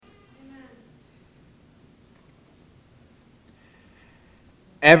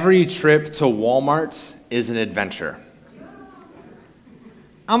Every trip to Walmart is an adventure.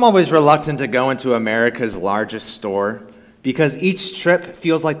 I'm always reluctant to go into America's largest store because each trip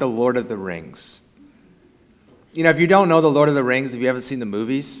feels like the Lord of the Rings. You know, if you don't know the Lord of the Rings, if you haven't seen the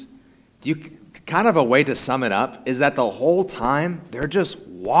movies, kind of a way to sum it up is that the whole time they're just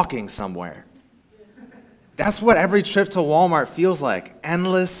walking somewhere. That's what every trip to Walmart feels like,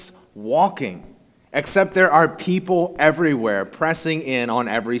 endless walking. Except there are people everywhere pressing in on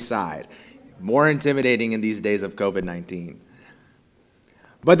every side. More intimidating in these days of COVID-19.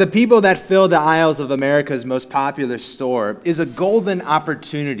 But the people that fill the aisles of America's most popular store is a golden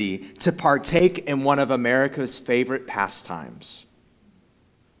opportunity to partake in one of America's favorite pastimes: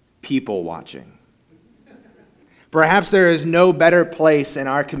 people watching. Perhaps there is no better place in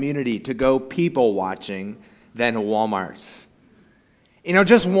our community to go people watching than Walmart. You know,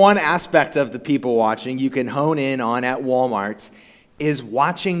 just one aspect of the people watching you can hone in on at Walmart is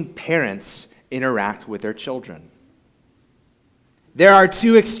watching parents interact with their children. There are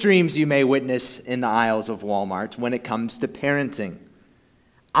two extremes you may witness in the aisles of Walmart when it comes to parenting.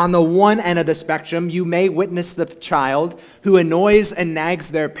 On the one end of the spectrum, you may witness the child who annoys and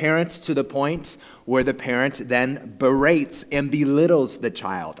nags their parents to the point where the parent then berates and belittles the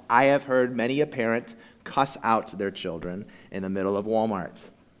child. I have heard many a parent cuss out their children in the middle of Walmart.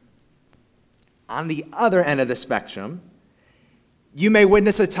 On the other end of the spectrum, you may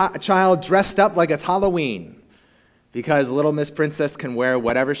witness a child dressed up like it's Halloween because Little Miss Princess can wear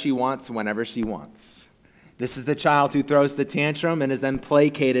whatever she wants whenever she wants. This is the child who throws the tantrum and is then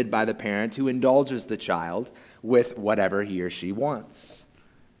placated by the parent who indulges the child with whatever he or she wants.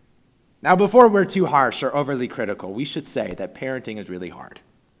 Now, before we're too harsh or overly critical, we should say that parenting is really hard.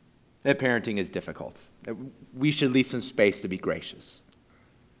 That parenting is difficult. That we should leave some space to be gracious.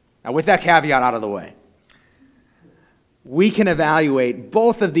 Now, with that caveat out of the way, we can evaluate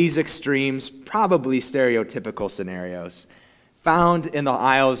both of these extremes, probably stereotypical scenarios, found in the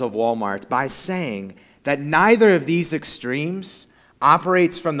aisles of Walmart by saying that neither of these extremes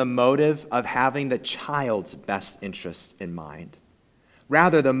operates from the motive of having the child's best interest in mind.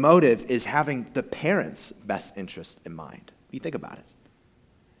 Rather, the motive is having the parent's best interest in mind. You think about it.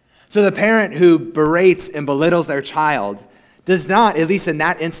 So the parent who berates and belittles their child does not, at least in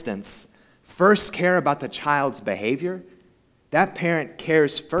that instance, first care about the child's behavior. That parent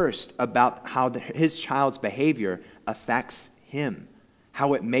cares first about how his child's behavior affects him,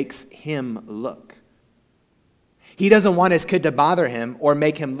 how it makes him look. He doesn't want his kid to bother him or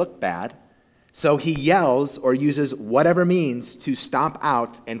make him look bad, so he yells or uses whatever means to stomp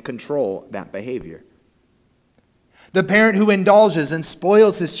out and control that behavior. The parent who indulges and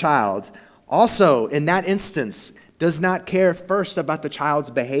spoils his child also, in that instance, does not care first about the child's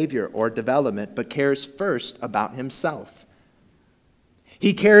behavior or development, but cares first about himself.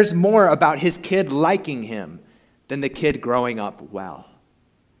 He cares more about his kid liking him than the kid growing up well.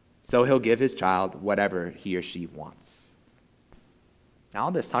 So he'll give his child whatever he or she wants. Now,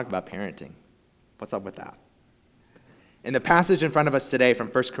 all this talk about parenting, what's up with that? In the passage in front of us today from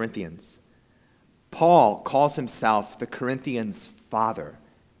 1 Corinthians, Paul calls himself the Corinthians' father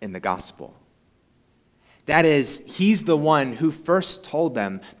in the gospel. That is, he's the one who first told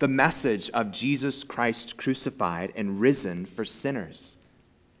them the message of Jesus Christ crucified and risen for sinners.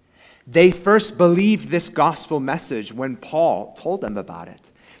 They first believed this gospel message when Paul told them about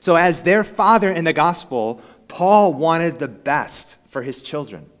it. So as their father in the gospel, Paul wanted the best for his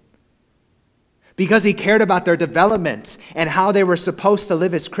children. Because he cared about their development and how they were supposed to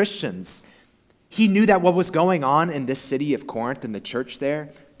live as Christians, he knew that what was going on in this city of Corinth and the church there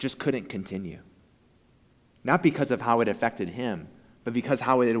just couldn't continue. Not because of how it affected him, but because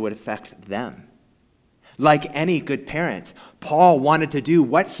how it would affect them. Like any good parent, Paul wanted to do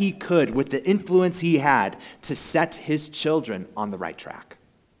what he could with the influence he had to set his children on the right track.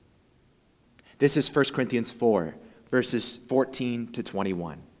 This is 1 Corinthians 4, verses 14 to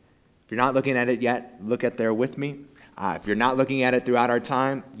 21. If you're not looking at it yet, look at there with me. If you're not looking at it throughout our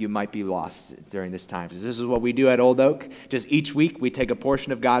time, you might be lost during this time. Because this is what we do at Old Oak. Just each week, we take a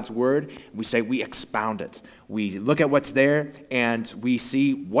portion of God's word, we say we expound it. We look at what's there, and we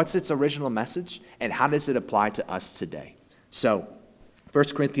see what's its original message, and how does it apply to us today. So, 1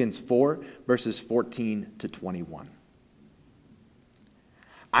 Corinthians 4, verses 14 to 21.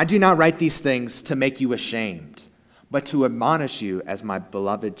 I do not write these things to make you ashamed, but to admonish you as my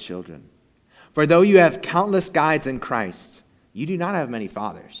beloved children. For though you have countless guides in Christ, you do not have many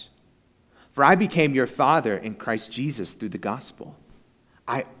fathers. For I became your father in Christ Jesus through the gospel.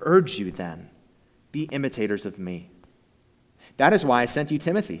 I urge you then, be imitators of me. That is why I sent you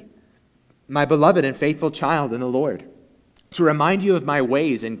Timothy, my beloved and faithful child in the Lord. to remind you of my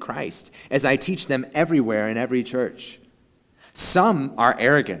ways in Christ as I teach them everywhere in every church. Some are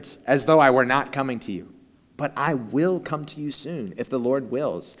arrogant, as though I were not coming to you. But I will come to you soon, if the Lord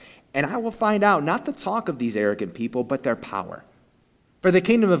wills, and I will find out not the talk of these arrogant people, but their power. For the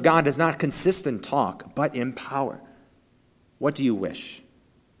kingdom of God does not consist in talk, but in power. What do you wish?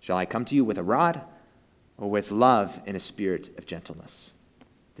 Shall I come to you with a rod, or with love and a spirit of gentleness?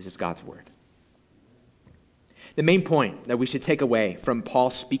 This is God's word. The main point that we should take away from Paul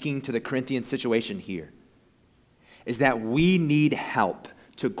speaking to the Corinthian situation here is that we need help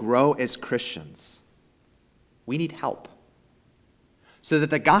to grow as Christians. We need help so that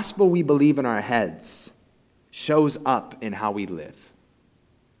the gospel we believe in our heads shows up in how we live.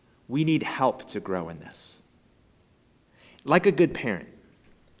 We need help to grow in this. Like a good parent,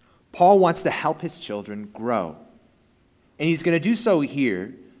 Paul wants to help his children grow. And he's going to do so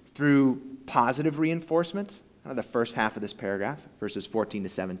here through positive reinforcement, the first half of this paragraph, verses 14 to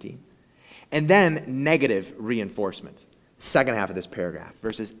 17. And then negative reinforcement, second half of this paragraph,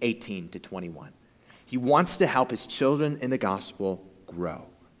 verses 18 to 21. He wants to help his children in the gospel grow.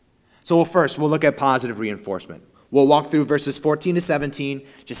 So first, we'll look at positive reinforcement. We'll walk through verses 14 to 17,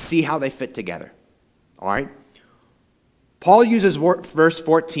 just see how they fit together. All right? Paul uses verse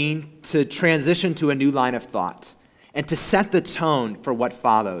 14 to transition to a new line of thought and to set the tone for what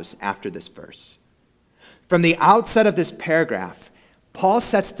follows after this verse. From the outset of this paragraph, Paul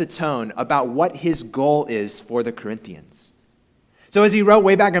sets the tone about what his goal is for the Corinthians. So as he wrote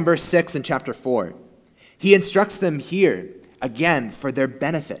way back in verse 6 in chapter 4, he instructs them here, again, for their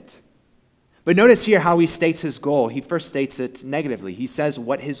benefit. But notice here how he states his goal. He first states it negatively. He says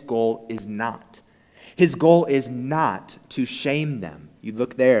what his goal is not. His goal is not to shame them. You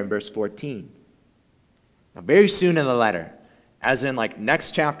look there in verse 14. Now, very soon in the letter, as in like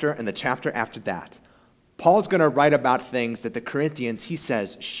next chapter and the chapter after that, Paul's going to write about things that the Corinthians, he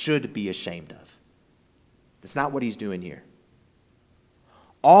says, should be ashamed of. That's not what he's doing here.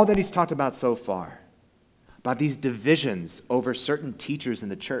 All that he's talked about so far, about these divisions over certain teachers in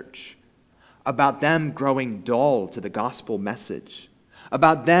the church, about them growing dull to the gospel message,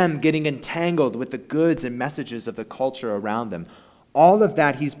 about them getting entangled with the goods and messages of the culture around them, all of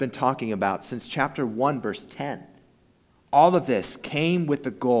that he's been talking about since chapter 1, verse 10. All of this came with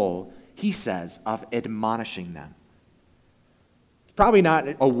the goal, he says, of admonishing them. It's probably not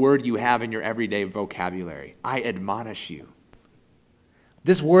a word you have in your everyday vocabulary. I admonish you.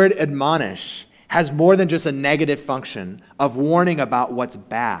 This word admonish has more than just a negative function of warning about what's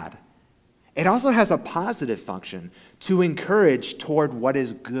bad. It also has a positive function to encourage toward what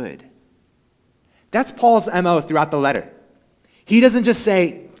is good. That's Paul's MO throughout the letter. He doesn't just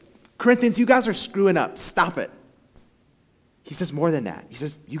say, Corinthians, you guys are screwing up. Stop it. He says more than that. He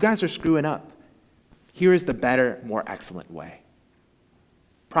says, you guys are screwing up. Here is the better, more excellent way.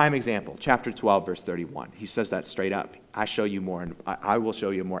 Prime example, chapter 12, verse 31. He says that straight up. I will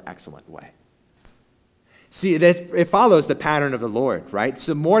show you a more excellent way. See, it follows the pattern of the Lord, right?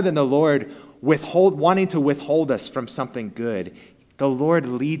 So more than the Lord wanting to withhold us from something good, the Lord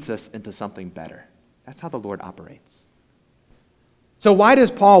leads us into something better. That's how the Lord operates. So why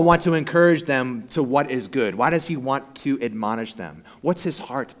does Paul want to encourage them to what is good? Why does he want to admonish them? What's his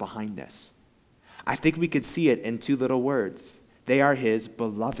heart behind this? I think we could see it in two little words. They are his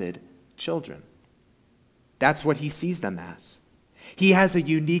beloved children. That's what he sees them as. He has a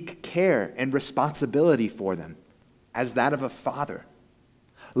unique care and responsibility for them as that of a father.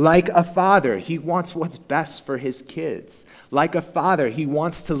 Like a father, he wants what's best for his kids. Like a father, he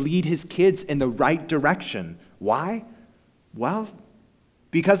wants to lead his kids in the right direction. Why? Well,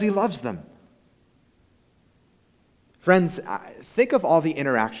 because he loves them. Friends, think of all the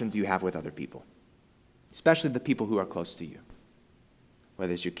interactions you have with other people, especially the people who are close to you.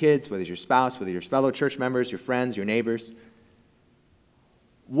 Whether it's your kids, whether it's your spouse, whether it's your fellow church members, your friends, your neighbors.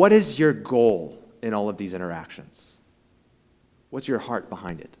 What is your goal in all of these interactions? What's your heart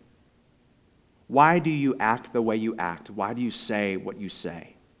behind it? Why do you act the way you act? Why do you say what you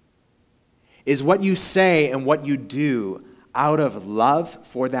say? Is what you say and what you do out of love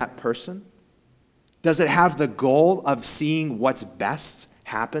for that person? Does it have the goal of seeing what's best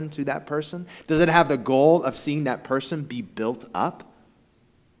happen to that person? Does it have the goal of seeing that person be built up?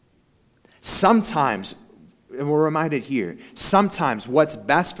 Sometimes, and we're reminded here, sometimes what's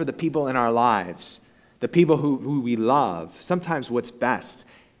best for the people in our lives, the people who we love, sometimes what's best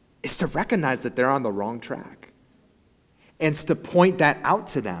is to recognize that they're on the wrong track. And it's to point that out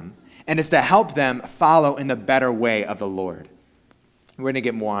to them, and it's to help them follow in the better way of the Lord. We're going to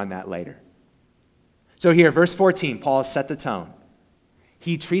get more on that later. So here, verse 14, Paul has set the tone.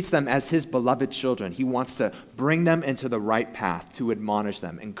 He treats them as his beloved children. He wants to bring them into the right path, to admonish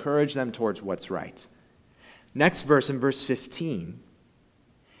them, encourage them towards what's right. Next verse, in verse 15,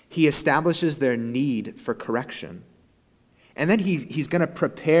 he establishes their need for correction. And then he's going to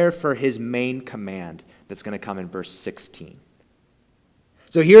prepare for his main command that's going to come in verse 16.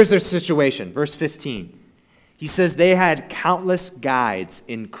 So here's their situation. Verse 15. He says they had countless guides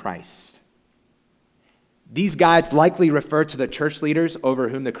in Christ. These guides likely refer to the church leaders over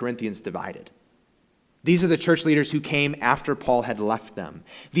whom the Corinthians divided. These are the church leaders who came after Paul had left them.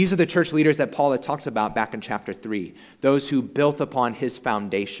 These are the church leaders that Paul had talked about back in chapter 3, those who built upon his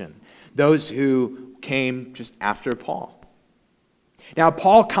foundation, those who came just after Paul. Now,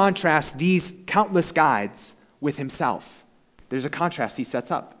 Paul contrasts these countless guides with himself. There's a contrast he sets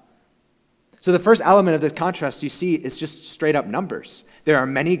up. So the first element of this contrast you see is just straight up numbers. There are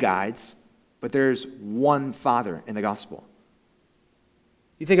many guides, but there's one Father in the gospel.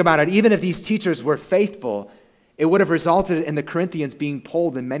 You think about it, even if these teachers were faithful, it would have resulted in the Corinthians being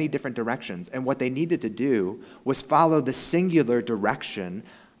pulled in many different directions. And what they needed to do was follow the singular direction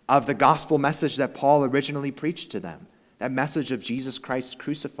of the gospel message that Paul originally preached to them. That message of Jesus Christ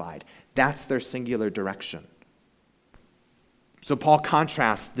crucified. That's their singular direction. So Paul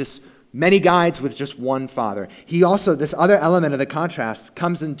contrasts this many guides with just one Father. He also, this other element of the contrast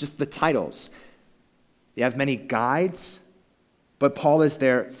comes in just the titles. They have many guides, but Paul is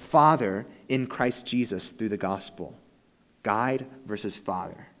their Father in Christ Jesus through the gospel. Guide versus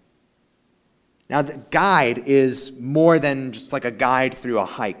Father. Now, the guide is more than just like a guide through a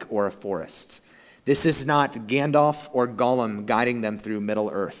hike or a forest. This is not Gandalf or Gollum guiding them through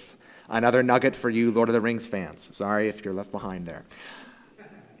Middle-earth. Another nugget for you Lord of the Rings fans. Sorry if you're left behind there.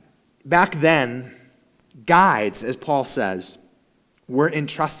 Back then, guides, as Paul says, were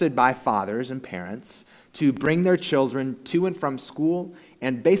entrusted by fathers and parents to bring their children to and from school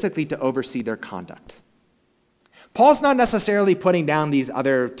and basically to oversee their conduct. Paul's not necessarily putting down these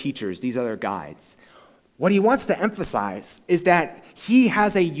other teachers, these other guides. What he wants to emphasize is that he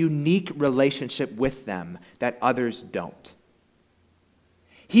has a unique relationship with them that others don't.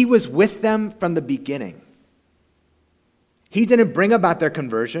 He was with them from the beginning. He didn't bring about their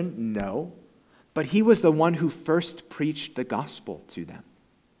conversion, no, but he was the one who first preached the gospel to them.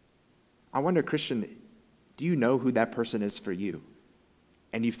 I wonder, Christian, do you know who that person is for you?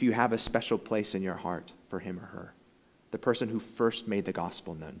 And if you have a special place in your heart for him or her, the person who first made the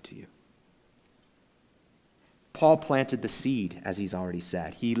gospel known to you. Paul planted the seed, as he's already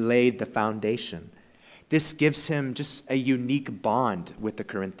said. He laid the foundation. This gives him just a unique bond with the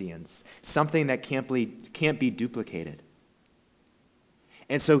Corinthians, something that can't be duplicated.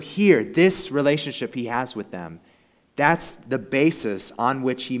 And so here, this relationship he has with them, that's the basis on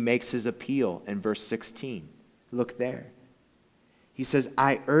which he makes his appeal in verse 16. Look there. He says,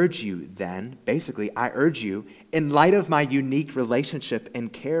 I urge you then, basically, I urge you, in light of my unique relationship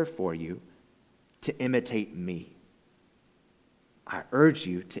and care for you, to imitate me. I urge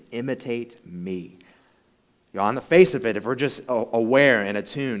you to imitate me. On the face of it, if we're just aware and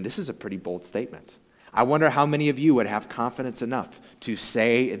attuned, this is a pretty bold statement. I wonder how many of you would have confidence enough to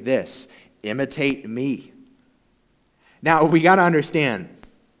say this, imitate me. Now, we got to understand,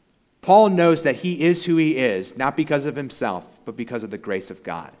 Paul knows that he is who he is, not because of himself, but because of the grace of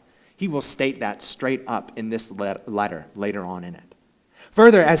God. He will state that straight up in this letter later on in it.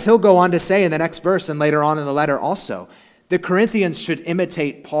 Further, as he'll go on to say in the next verse and later on in the letter also, the Corinthians should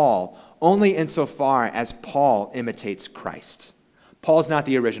imitate Paul only insofar as Paul imitates Christ. Paul's not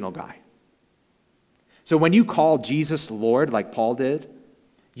the original guy. So when you call Jesus Lord like Paul did,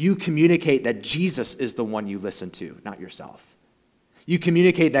 you communicate that Jesus is the one you listen to, not yourself. You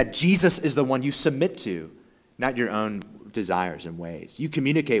communicate that Jesus is the one you submit to, not your own desires and ways. You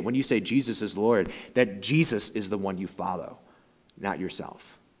communicate when you say Jesus is Lord, that Jesus is the one you follow, not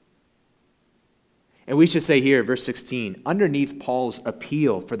yourself. And we should say here, verse 16, underneath Paul's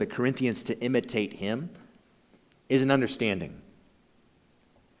appeal for the Corinthians to imitate him is an understanding.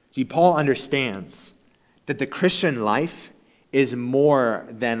 See, Paul understands that the Christian life is more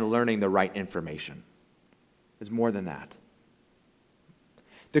than learning the right information. It's more than that.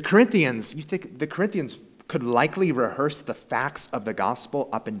 The Corinthians, you think the Corinthians could likely rehearse the facts of the gospel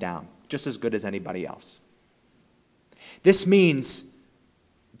up and down, just as good as anybody else. This means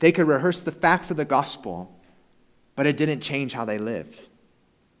they could rehearse the facts of the gospel, but it didn't change how they lived.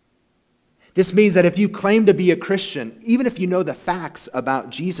 This means that if you claim to be a Christian, even if you know the facts about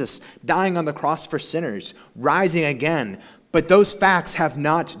Jesus dying on the cross for sinners, rising again, but those facts have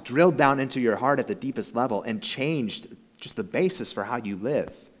not drilled down into your heart at the deepest level and changed just the basis for how you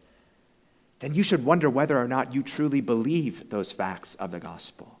live, then you should wonder whether or not you truly believe those facts of the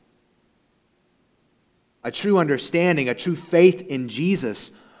gospel. A true understanding, a true faith in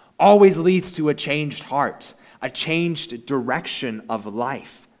Jesus always leads to a changed heart, a changed direction of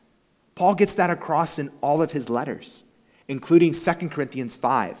life. Paul gets that across in all of his letters, including 2 Corinthians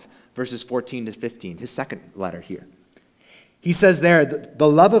 5, verses 14 to 15, his second letter here. He says there, the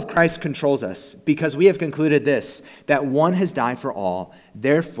love of Christ controls us because we have concluded this, that one has died for all,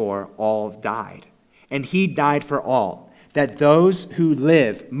 therefore all died. And he died for all, that those who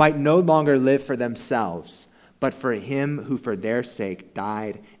live might no longer live for themselves, but for him who for their sake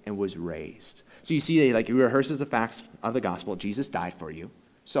died and was raised. So you see, like, he rehearses the facts of the gospel. Jesus died for you.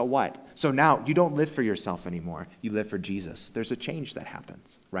 So what? So now you don't live for yourself anymore. You live for Jesus. There's a change that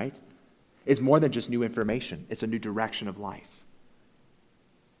happens, right? It's more than just new information. It's a new direction of life.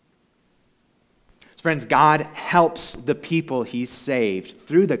 So friends, God helps the people he's saved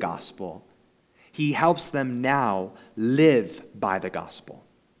through the gospel. He helps them now live by the gospel.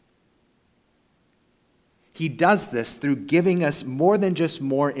 He does this through giving us more than just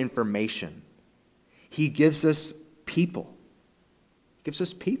more information. He gives us people. Gives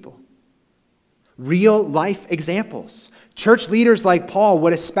us people. Real life examples. Church leaders like Paul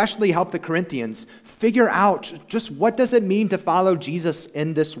would especially help the Corinthians figure out just what does it mean to follow Jesus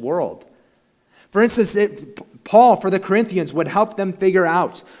in this world. For instance, Paul, for the Corinthians, would help them figure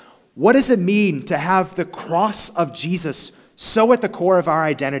out what does it mean to have the cross of Jesus so at the core of our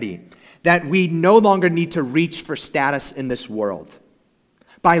identity that we no longer need to reach for status in this world.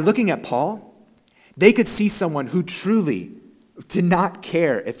 By looking at Paul, they could see someone who truly did not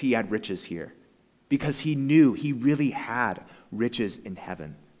care if he had riches here because he knew he really had riches in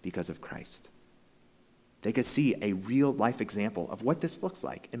heaven because of Christ. They could see a real life example of what this looks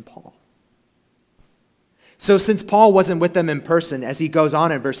like in Paul. So since Paul wasn't with them in person, as he goes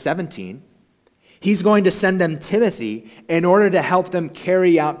on in verse 17, he's going to send them Timothy in order to help them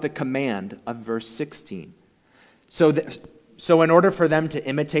carry out the command of verse 16. So in order for them to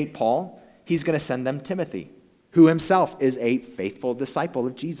imitate Paul, he's going to send them Timothy, who himself is a faithful disciple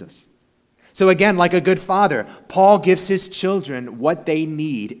of Jesus. So again, like a good father, Paul gives his children what they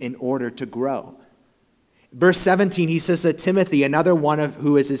need in order to grow. Verse 17, he says that Timothy, another one of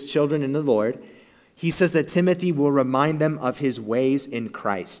who is his children in the Lord, he says that Timothy will remind them of his ways in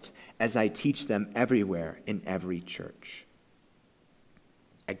Christ as I teach them everywhere in every church.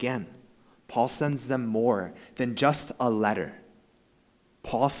 Again, Paul sends them more than just a letter.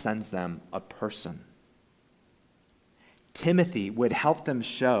 Paul sends them a person. Timothy would help them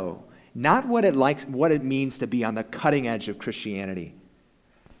show not what it means to be on the cutting edge of Christianity.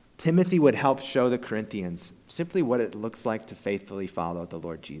 Timothy would help show the Corinthians simply what it looks like to faithfully follow the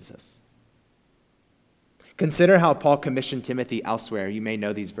Lord Jesus. Consider how Paul commissioned Timothy elsewhere. You may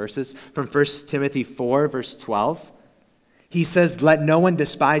know these verses from 1 Timothy 4, verse 12. He says, "Let no one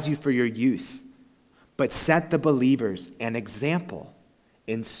despise you for your youth, but set the believers an example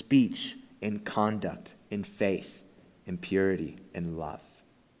in speech, in conduct, in faith, in purity, in love."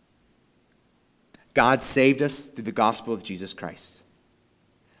 God saved us through the gospel of Jesus Christ.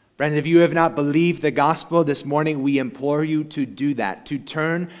 Friend, if you have not believed the gospel this morning, we implore you to do that, to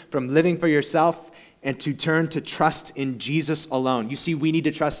turn from living for yourself and to turn to trust in Jesus alone. You see, we need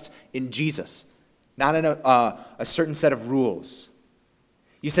to trust in Jesus, not in a certain set of rules.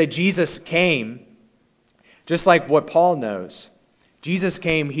 You say Jesus came, just like what Paul knows. Jesus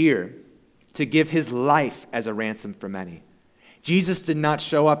came here to give his life as a ransom for many. Jesus did not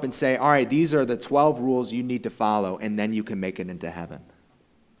show up and say, all right, these are the 12 rules you need to follow, and then you can make it into heaven.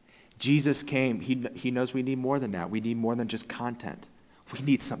 Jesus came. He knows we need more than that. We need more than just content. We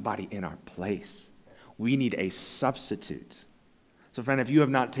need somebody in our place. We need a substitute. So friend, if you have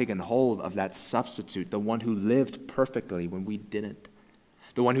not taken hold of that substitute, the one who lived perfectly when we didn't,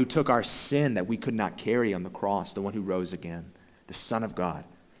 the one who took our sin that we could not carry on the cross, the one who rose again, the Son of God,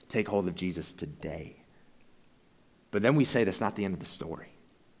 take hold of Jesus today. But then we say that's not the end of the story.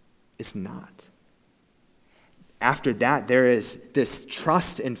 It's not. After that, there is this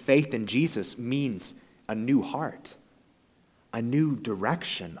trust and faith in Jesus means a new heart, a new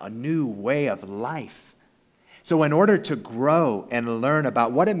direction, a new way of life. So in order to grow and learn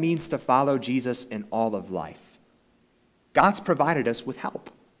about what it means to follow Jesus in all of life, God's provided us with help.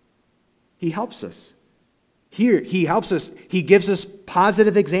 He helps us. Here, he helps us. He gives us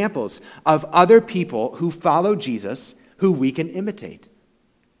positive examples of other people who follow Jesus who we can imitate.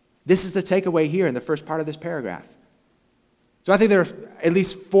 This is the takeaway here in the first part of this paragraph. So I think there are at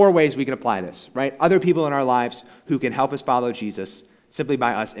least 4 ways we can apply this, right? Other people in our lives who can help us follow Jesus simply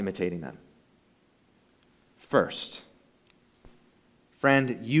by us imitating them. First,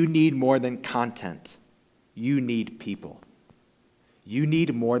 Friend, you need more than content. You need people. You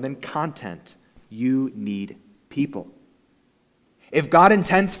need more than content. You need people. If God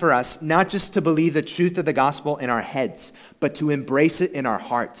intends for us not just to believe the truth of the gospel in our heads, but to embrace it in our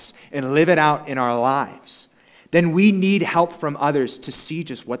hearts and live it out in our lives, then we need help from others to see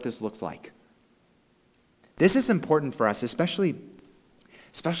just what this looks like. This is important for us, especially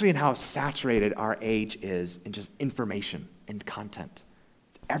in how saturated our age is in just information and content.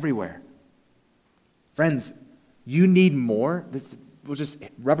 It's everywhere. Friends, you need more.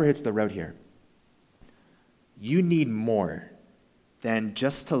 Rubber hits the road here. You need more than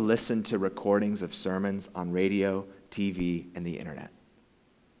just to listen to recordings of sermons on radio, TV, and the internet.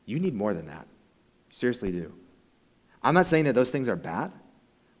 You need more than that. You seriously do. I'm not saying that those things are bad,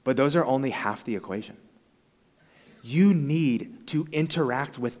 but those are only half the equation. You need to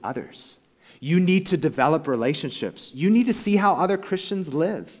interact with others. You need to develop relationships. You need to see how other Christians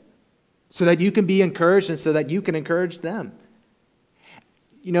live so that you can be encouraged and so that you can encourage them.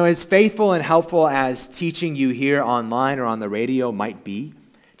 You know, as faithful and helpful as teaching you here online or on the radio might be,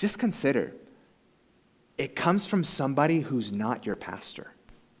 just consider it comes from somebody who's not your pastor.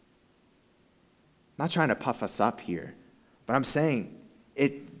 I'm not trying to puff us up here, but I'm saying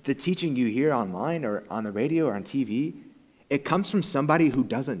the teaching you hear online or on the radio or on TV, it comes from somebody who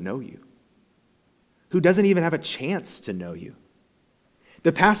doesn't know you, who doesn't even have a chance to know you.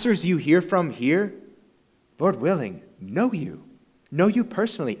 The pastors you hear from here, Lord willing, know you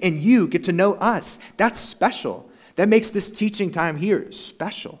personally, and you get to know us. That's special. That makes this teaching time here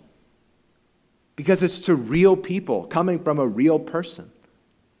special because it's to real people coming from a real person.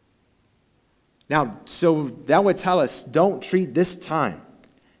 Now, so that would tell us don't treat this time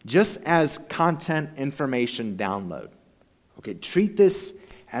just as content information download. Okay, treat this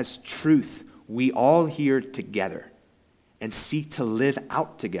as truth we all hear together and seek to live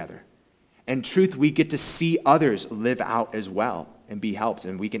out together. And truth we get to see others live out as well and be helped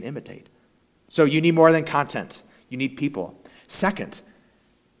and we can imitate. So you need more than content. You need people. Second,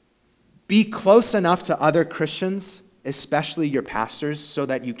 be close enough to other Christians, especially your pastors, so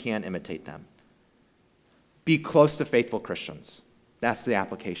that you can imitate them. Be close to faithful Christians. That's the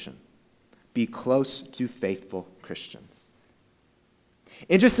application. Be close to faithful Christians.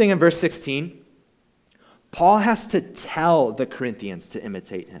 Interesting in verse 16, Paul has to tell the Corinthians to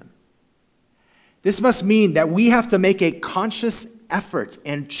imitate him. This must mean that we have to make a conscious effort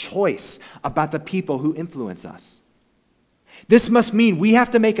and choice about the people who influence us. This must mean we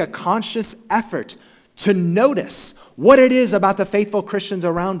have to make a conscious effort to notice what it is about the faithful Christians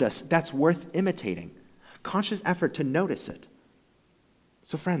around us that's worth imitating. Conscious effort to notice it.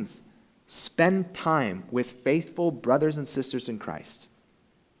 So friends, spend time with faithful brothers and sisters in Christ.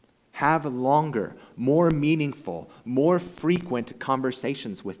 Have longer, more meaningful, more frequent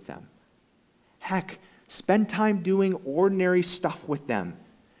conversations with them. Heck, spend time doing ordinary stuff with them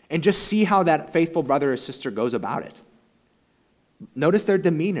and just see how that faithful brother or sister goes about it. Notice their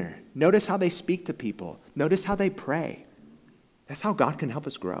demeanor. Notice how they speak to people. Notice how they pray. That's how God can help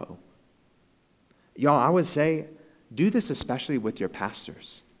us grow. Y'all, I would say, do this especially with your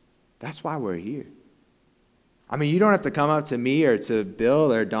pastors. That's why we're here. I mean, you don't have to come up to me or to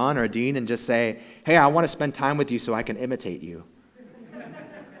Bill or Don or Dean and just say, hey, I want to spend time with you so I can imitate you.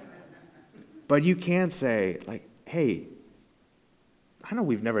 But you can say, like, hey, I know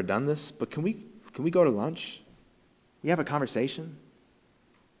we've never done this, but can we go to lunch? We have a conversation?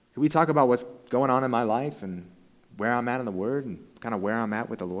 Can we talk about what's going on in my life and where I'm at in the Word and kind of where I'm at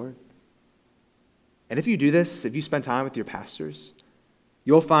with the Lord? And if you do this, if you spend time with your pastors,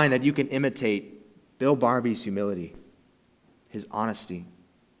 you'll find that you can imitate Bill Barbie's humility, his honesty,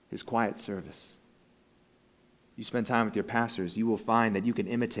 his quiet service. You spend time with your pastors, you will find that you can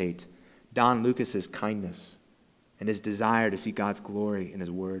imitate Don Lucas's kindness and his desire to see God's glory in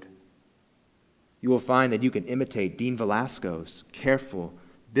his word. You will find that you can imitate Dean Velasco's careful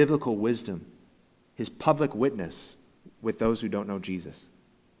biblical wisdom, his public witness with those who don't know Jesus.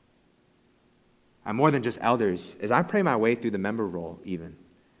 I'm more than just elders. As I pray my way through the member roll even,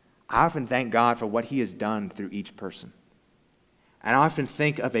 I often thank God for what he has done through each person. And I often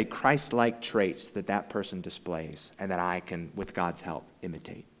think of a Christ-like traits that person displays and that I can, with God's help,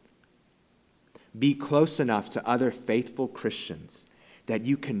 imitate. Be close enough to other faithful Christians that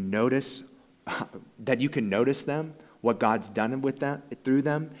you can notice them, what God's done with them, through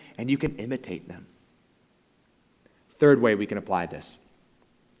them, and you can imitate them. Third way we can apply this.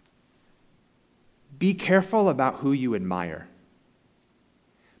 Be careful about who you admire,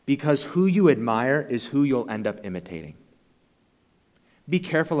 because who you admire is who you'll end up imitating. Be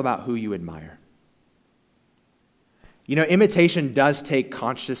careful about who you admire. Imitation does take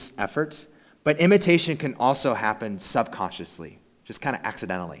conscious effort, but imitation can also happen subconsciously, just kind of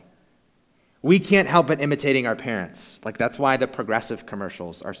accidentally. We can't help but imitating our parents. That's why the Progressive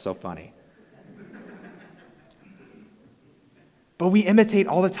commercials are so funny. But we imitate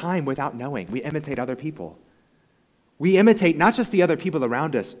all the time without knowing. We imitate other people. We imitate not just the other people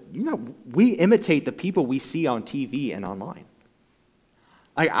around us. We imitate the people we see on TV and online.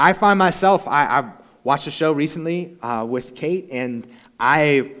 I find myself, I watched a show recently with Kate, and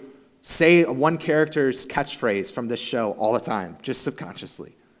I say one character's catchphrase from this show all the time, just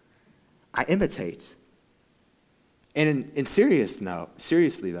subconsciously. I imitate. And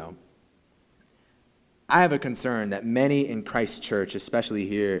seriously though, I have a concern that many in Christ's church, especially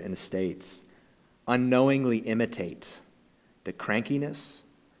here in the States, unknowingly imitate the crankiness,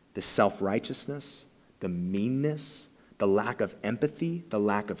 the self-righteousness, the meanness, the lack of empathy, the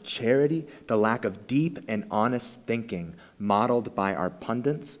lack of charity, the lack of deep and honest thinking modeled by our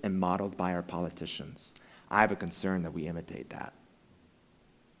pundits and modeled by our politicians. I have a concern that we imitate that.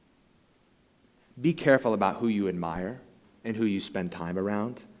 Be careful about who you admire and who you spend time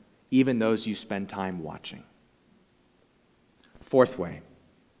around, even those you spend time watching. Fourth way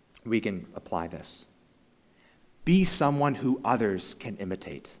we can apply this. Be someone who others can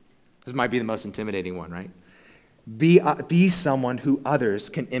imitate. This might be the most intimidating one, right? Be someone who others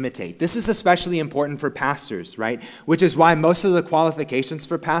can imitate. This is especially important for pastors, right? Which is why most of the qualifications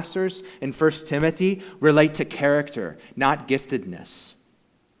for pastors in 1 Timothy relate to character, not giftedness.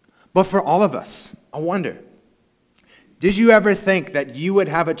 But for all of us, I wonder, did you ever think that you would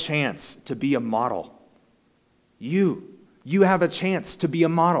have a chance to be a model? You have a chance to be a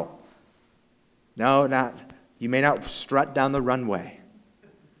model. No, you may not strut down the runway,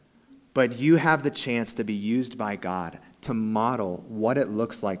 but you have the chance to be used by God to model what it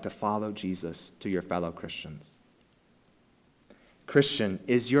looks like to follow Jesus to your fellow Christians. Christian,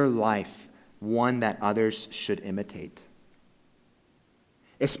 is your life one that others should imitate?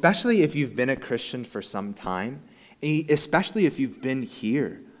 Especially if you've been a Christian for some time, especially if you've been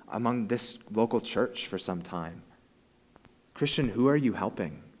here among this local church for some time. Christian, who are you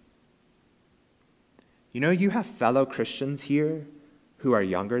helping? You have fellow Christians here who are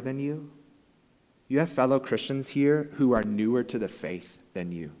younger than you. You have fellow Christians here who are newer to the faith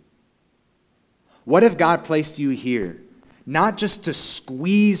than you. What if God placed you here, not just to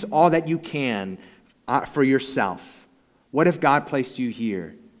squeeze all that you can for yourself? What if God placed you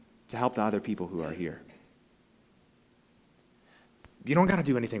here to help the other people who are here? You don't got to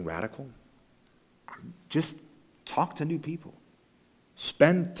do anything radical. Just talk to new people.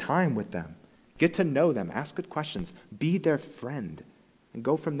 Spend time with them. Get to know them. Ask good questions. Be their friend. And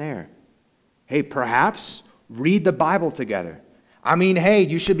go from there. Hey, perhaps read the Bible together.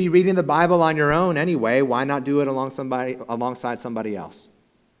 You should be reading the Bible on your own anyway. Why not do it alongside somebody else?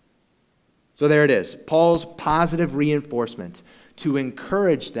 So there it is. Paul's positive reinforcement to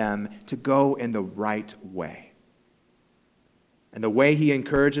encourage them to go in the right way. And the way he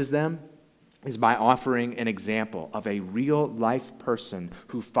encourages them is by offering an example of a real-life person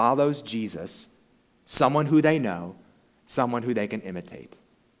who follows Jesus, someone who they know, someone who they can imitate.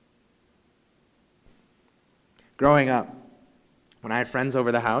 Growing up, when I had friends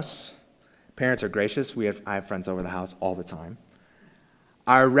over the house, parents are gracious. I have friends over the house all the time.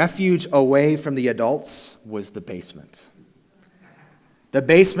 Our refuge away from the adults was the basement. The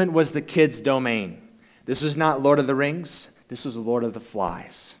basement was the kids' domain. This was not Lord of the Rings. This was Lord of the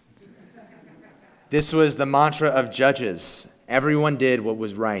Flies. This was the mantra of Judges. Everyone did what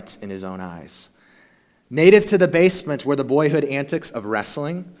was right in his own eyes. Native to the basement were the boyhood antics of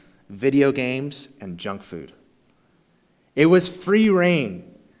wrestling, video games, and junk food. It was free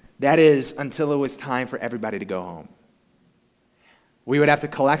reign, that is, until it was time for everybody to go home. We would have to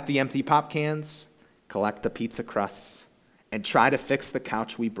collect the empty pop cans, collect the pizza crusts, and try to fix the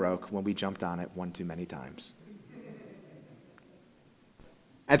couch we broke when we jumped on it one too many times.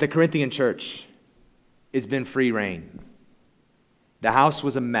 At the Corinthian church, it's been free reign. The house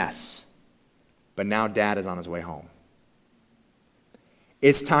was a mess, but now Dad is on his way home.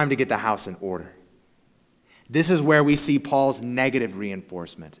 It's time to get the house in order. This is where we see Paul's negative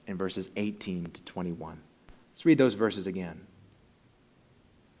reinforcement in verses 18 to 21. Let's read those verses again.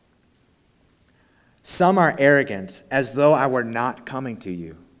 Some are arrogant, as though I were not coming to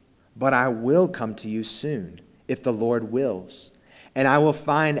you, but I will come to you soon, if the Lord wills. And I will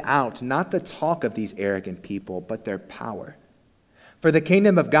find out not the talk of these arrogant people, but their power. For the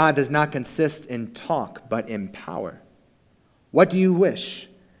kingdom of God does not consist in talk, but in power. What do you wish?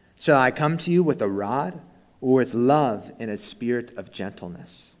 Shall I come to you with a rod, or with love and a spirit of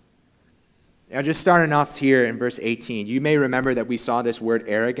gentleness? Now, just starting off here in verse 18, you may remember that we saw this word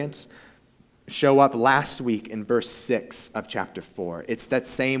arrogance show up last week in verse 6 of chapter 4. It's that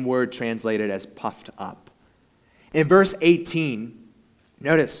same word translated as puffed up. In verse 18,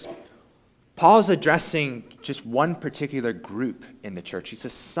 notice, Paul's addressing just one particular group in the church. He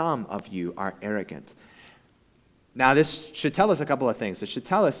says, some of you are arrogant. Now, this should tell us a couple of things. It should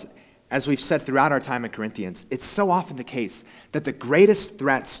tell us, as we've said throughout our time in Corinthians, it's so often the case that the greatest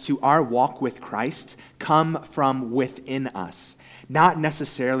threats to our walk with Christ come from within us, not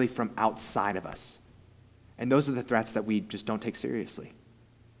necessarily from outside of us. And those are the threats that we just don't take seriously.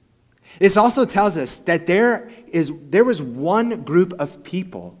 This also tells us that there was one group of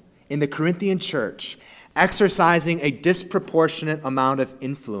people in the Corinthian church exercising a disproportionate amount of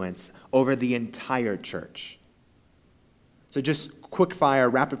influence over the entire church. So just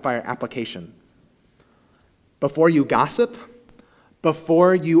rapid fire application. Before you gossip,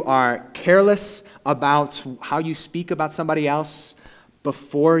 before you are careless about how you speak about somebody else,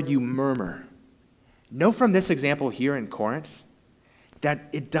 before you murmur, know from this example here in Corinth that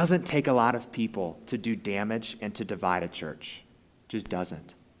it doesn't take a lot of people to do damage and to divide a church. It just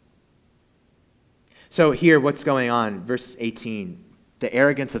doesn't. So here, what's going on? Verse 18, the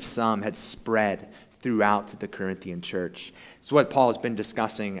arrogance of some had spread throughout the Corinthian church. It's what Paul has been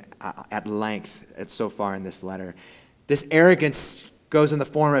discussing at length so far in this letter. This arrogance goes in the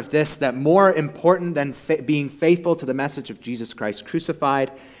form of this, that more important than being faithful to the message of Jesus Christ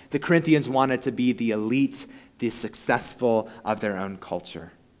crucified, the Corinthians wanted to be the elite, the successful of their own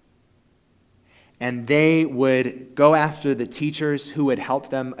culture. And they would go after the teachers who would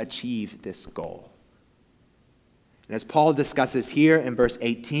help them achieve this goal. And as Paul discusses here in verse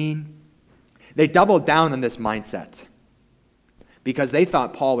 18, they doubled down on this mindset because they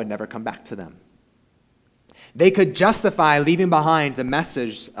thought Paul would never come back to them. They could justify leaving behind the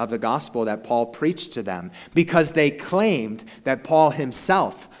message of the gospel that Paul preached to them because they claimed that Paul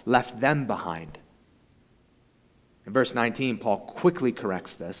himself left them behind. In verse 19, Paul quickly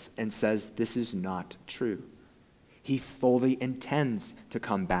corrects this and says this is not true. He fully intends to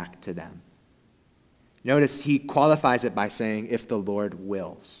come back to them. Notice he qualifies it by saying, if the Lord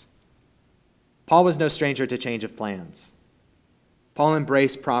wills. Paul was no stranger to change of plans. Paul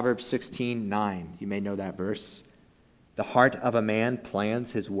embraced Proverbs 16:9. You may know that verse. The heart of a man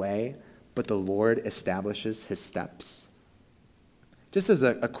plans his way, but the Lord establishes his steps. Just as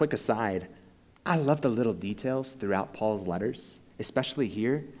a quick aside, I love the little details throughout Paul's letters, especially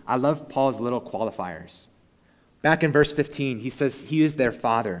here. I love Paul's little qualifiers. Back in verse 15, he says he is their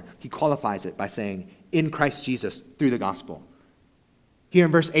father. He qualifies it by saying, in Christ Jesus, through the gospel. Here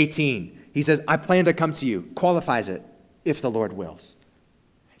in verse 18, he says, I plan to come to you, qualifies it, if the Lord wills.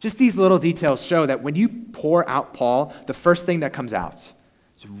 Just these little details show that when you pour out Paul, the first thing that comes out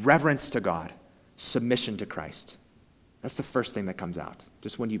is reverence to God, submission to Christ. That's the first thing that comes out,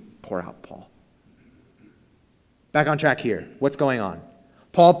 just when you pour out Paul. Back on track here. What's going on?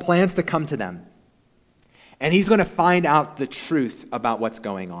 Paul plans to come to them, and he's going to find out the truth about what's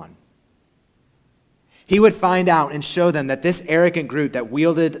going on. He would find out and show them that this arrogant group that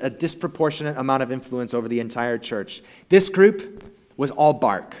wielded a disproportionate amount of influence over the entire church, this group was all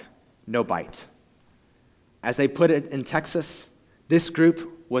bark, no bite. As they put it in Texas, this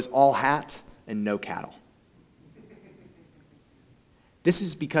group was all hat and no cattle. This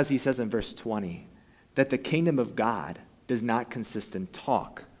is because he says in verse 20 that the kingdom of God does not consist in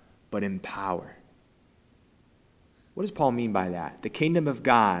talk, but in power. What does Paul mean by that? The kingdom of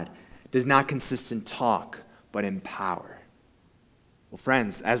God does not consist in talk, but in power. Well,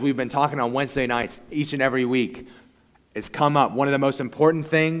 friends, as we've been talking on Wednesday nights, each and every week, it's come up. One of the most important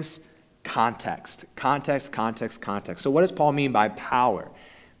things, context. Context, context, context. So what does Paul mean by power?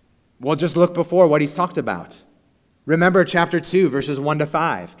 Well, just look before what he's talked about. Remember chapter 2, verses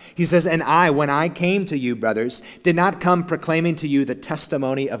 1-5. He says, and I, when I came to you, brothers, did not come proclaiming to you the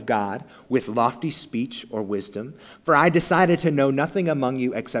testimony of God with lofty speech or wisdom, for I decided to know nothing among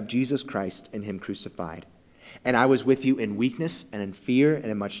you except Jesus Christ and him crucified. And I was with you in weakness and in fear and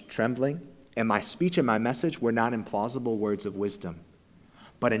in much trembling, and my speech and my message were not in plausible words of wisdom,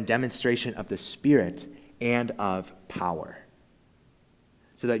 but in demonstration of the Spirit and of power,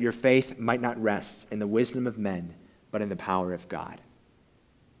 so that your faith might not rest in the wisdom of men, but in the power of God.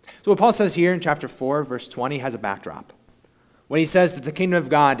 So what Paul says here in chapter 4, verse 20, has a backdrop. When he says that the kingdom of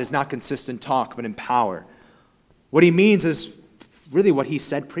God does not consist in talk, but in power, what he means is really what he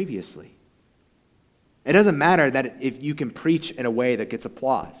said previously. It doesn't matter that if you can preach in a way that gets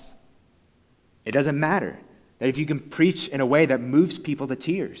applause. It doesn't matter that if you can preach in a way that moves people to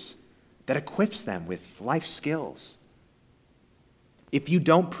tears, that equips them with life skills. if you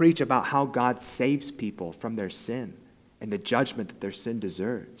don't preach about how God saves people from their sin and the judgment that their sin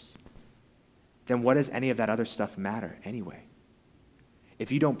deserves, then what does any of that other stuff matter anyway?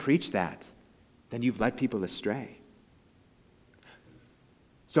 If you don't preach that, then you've led people astray.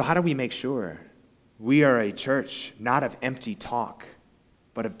 So how do we make sure we are a church not of empty talk,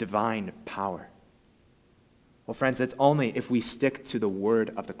 but of divine power? Well, friends, it's only if we stick to the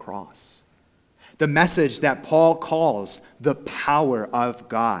word of the cross. The message that Paul calls the power of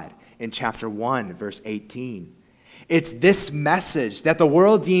God in chapter 1, verse 18. It's this message that the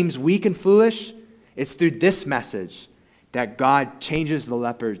world deems weak and foolish. It's through this message that God changes the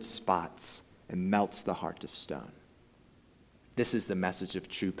leopard's spots and melts the heart of stone. This is the message of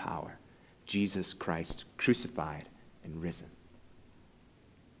true power. Jesus Christ crucified and risen.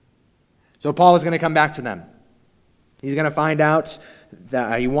 So Paul is going to come back to them. He's going to find out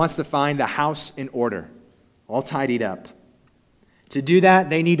that he wants to find the house in order, all tidied up. To do that,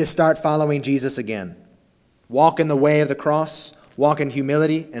 they need to start following Jesus again. Walk in the way of the cross, walk in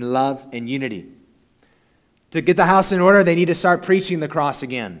humility and love and unity. To get the house in order, they need to start preaching the cross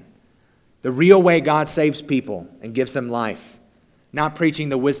again. The real way God saves people and gives them life, not preaching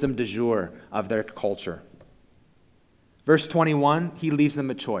the wisdom du jour of their culture. Verse 21, he leaves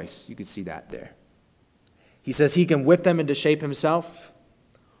them a choice. You can see that there. He says he can whip them into shape himself,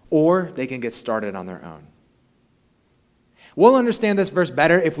 or they can get started on their own. We'll understand this verse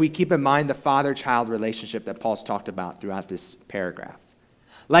better if we keep in mind the father-child relationship that Paul's talked about throughout this paragraph.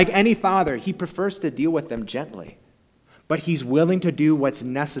 Like any father, he prefers to deal with them gently, but he's willing to do what's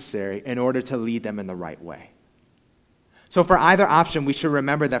necessary in order to lead them in the right way. So for either option, we should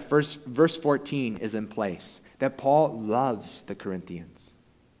remember that verse 14 is in place, that Paul loves the Corinthians.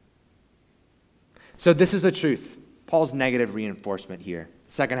 So this is a truth, Paul's negative reinforcement here,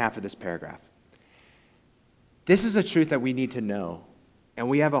 second half of this paragraph. This is a truth that we need to know, and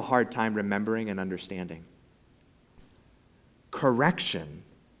we have a hard time remembering and understanding. Correction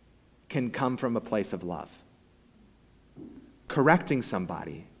can come from a place of love. Correcting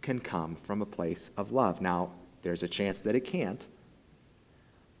somebody can come from a place of love. Now, there's a chance that it can't.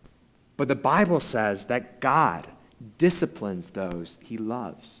 But the Bible says that God disciplines those he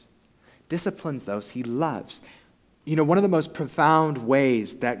loves. Disciplines those he loves. You know, one of the most profound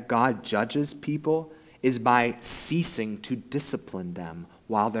ways that God judges people is by ceasing to discipline them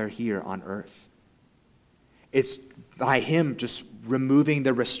while they're here on earth. It's by him just removing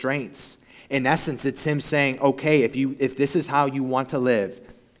the restraints. In essence, it's him saying, okay, if this is how you want to live,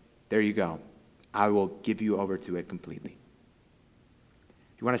 there you go. I will give you over to it completely.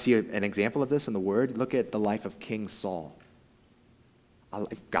 You want to see an example of this in the Word? Look at the life of King Saul.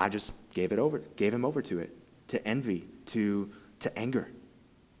 God just gave him over to it, to envy, to anger.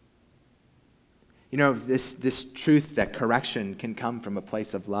 You know, this truth that correction can come from a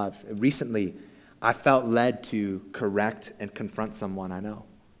place of love. Recently, I felt led to correct and confront someone I know.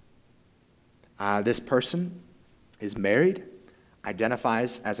 This person is married,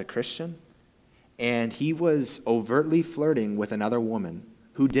 identifies as a Christian, and he was overtly flirting with another woman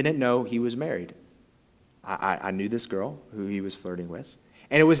who didn't know he was married. I knew this girl who he was flirting with.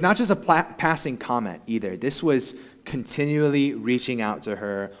 And it was not just a passing comment either. This was continually reaching out to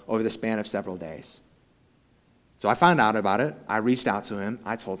her over the span of several days. So I found out about it. I reached out to him.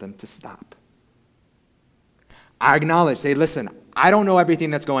 I told him to stop. I acknowledged, say, listen, I don't know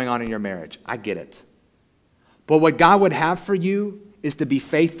everything that's going on in your marriage. I get it. But what God would have for you is to be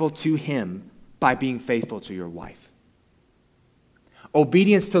faithful to him by being faithful to your wife.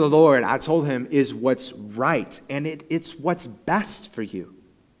 Obedience to the Lord, I told him, is what's right, and it's what's best for you.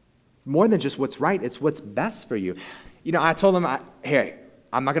 More than just what's right, it's what's best for you. You know, I told him, hey,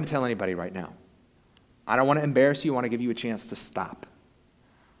 I'm not going to tell anybody right now. I don't want to embarrass you. I want to give you a chance to stop.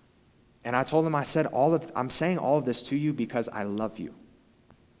 And I told him, I'm saying all of this to you because I love you.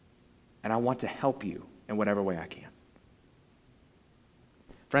 And I want to help you in whatever way I can.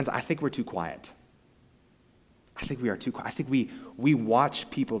 Friends, I think we're too quiet. I think we are too quiet. I think we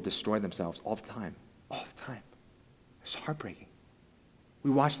watch people destroy themselves all the time. All the time. It's heartbreaking. We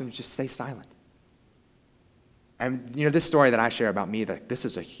watch them just stay silent. And you know, this story that I share about me, that this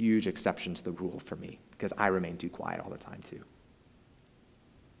is a huge exception to the rule for me because I remain too quiet all the time too.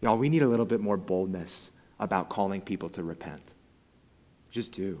 Y'all, we need a little bit more boldness about calling people to repent.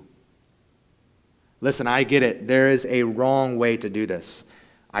 Just do. Listen, I get it. There is a wrong way to do this.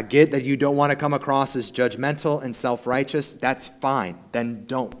 I get that you don't want to come across as judgmental and self-righteous. That's fine. Then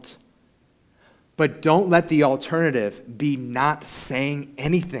don't. But don't let the alternative be not saying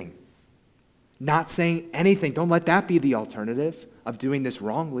anything. Not saying anything. Don't let that be the alternative of doing this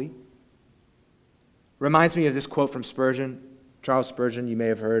wrongly. Reminds me of this quote from Spurgeon. Charles Spurgeon, you may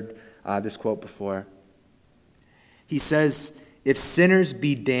have heard this quote before. He says, "If sinners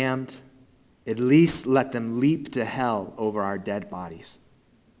be damned, at least let them leap to hell over our dead bodies.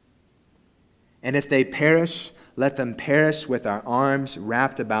 And if they perish, let them perish with our arms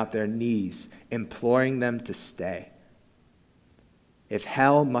wrapped about their knees, imploring them to stay. If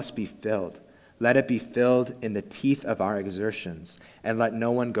hell must be filled, let it be filled in the teeth of our exertions, and let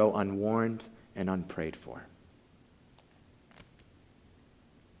no one go unwarned and unprayed for."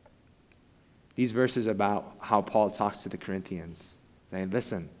 These verses about how Paul talks to the Corinthians, saying,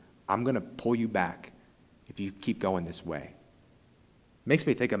 listen, I'm going to pull you back if you keep going this way. Makes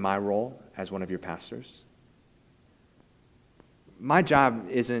me think of my role as one of your pastors. My job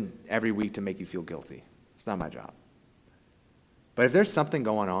isn't every week to make you feel guilty. It's not my job. But if there's something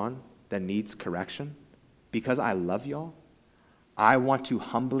going on that needs correction, because I love y'all, I want to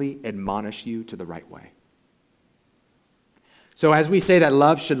humbly admonish you to the right way. So as we say that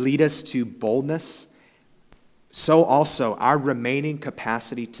love should lead us to boldness, so also our remaining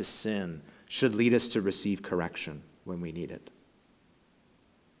capacity to sin should lead us to receive correction when we need it.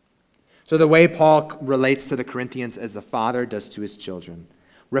 So the way Paul relates to the Corinthians as a father does to his children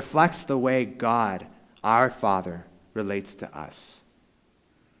reflects the way God, our Father, relates to us.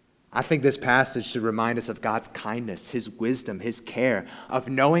 I think this passage should remind us of God's kindness, his wisdom, his care, of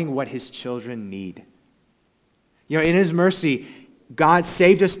knowing what his children need. You know, in his mercy, God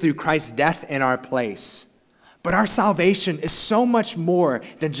saved us through Christ's death in our place. But our salvation is so much more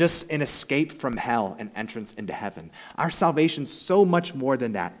than just an escape from hell and entrance into heaven. Our salvation is so much more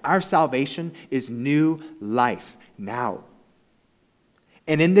than that. Our salvation is new life now.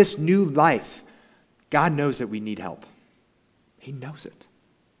 And in this new life, God knows that we need help. He knows it.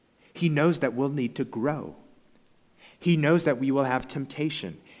 He knows that we'll need to grow. He knows that we will have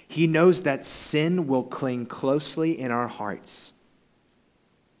temptation. He knows that sin will cling closely in our hearts.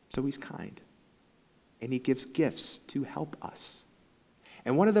 So he's kind. And he gives gifts to help us.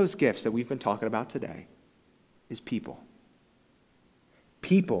 And one of those gifts that we've been talking about today is people.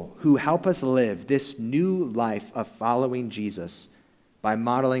 People who help us live this new life of following Jesus by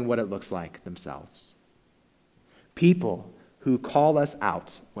modeling what it looks like themselves. People who call us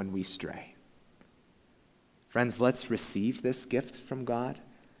out when we stray. Friends, let's receive this gift from God.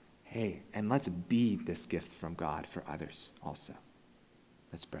 Hey, and let's be this gift from God for others also.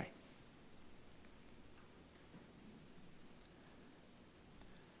 Let's pray.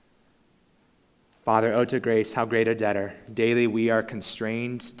 Father, oh to grace, how great a debtor daily we are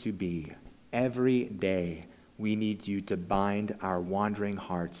constrained to be. Every day we need you to bind our wandering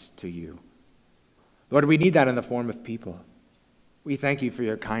hearts to you. Lord, we need that in the form of people. We thank you for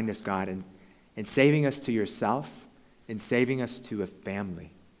your kindness, God, in saving us to yourself and saving us to a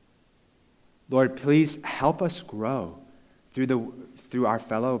family. Lord, please help us grow through our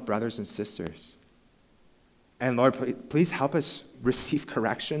fellow brothers and sisters. And Lord, please help us receive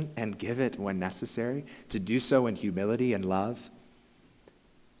correction and give it when necessary, to do so in humility and love.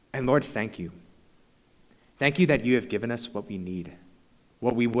 And Lord, thank you. Thank you that you have given us what we need,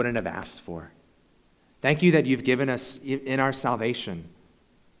 what we wouldn't have asked for. Thank you that you've given us in our salvation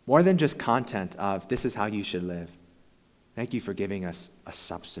more than just content of this is how you should live. Thank you for giving us a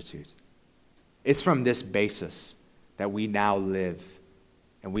substitute. It's from this basis that we now live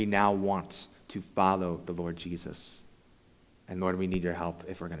and we now want to follow the Lord Jesus. And Lord, we need your help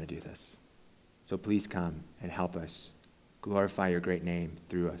if we're going to do this. So please come and help us glorify your great name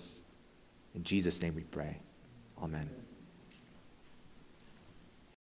through us. In Jesus' name we pray. Amen.